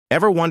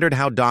Ever wondered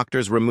how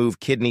doctors remove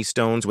kidney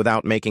stones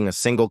without making a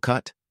single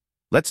cut?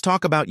 Let's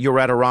talk about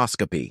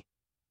ureteroscopy.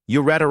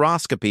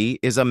 Ureteroscopy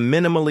is a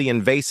minimally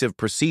invasive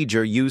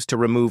procedure used to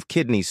remove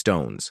kidney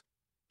stones.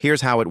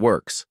 Here's how it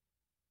works.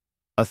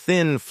 A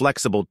thin,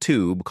 flexible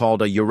tube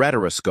called a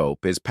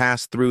ureteroscope is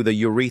passed through the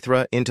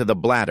urethra into the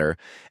bladder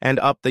and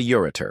up the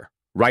ureter,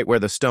 right where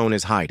the stone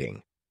is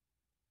hiding.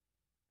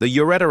 The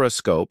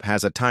ureteroscope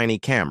has a tiny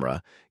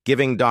camera,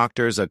 giving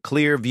doctors a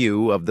clear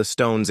view of the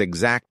stone's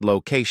exact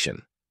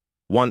location.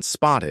 Once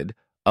spotted,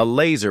 a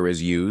laser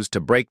is used to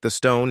break the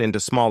stone into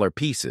smaller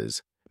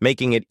pieces,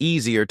 making it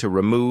easier to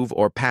remove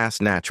or pass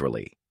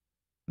naturally.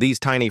 These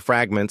tiny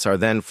fragments are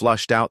then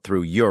flushed out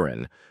through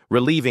urine,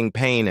 relieving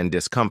pain and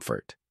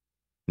discomfort.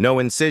 No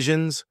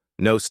incisions,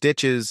 no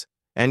stitches,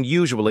 and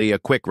usually a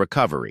quick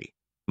recovery.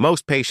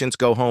 Most patients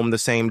go home the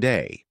same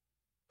day.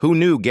 Who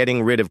knew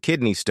getting rid of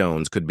kidney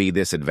stones could be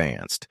this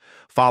advanced?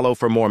 Follow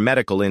for more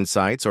medical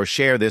insights or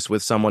share this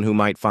with someone who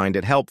might find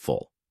it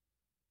helpful.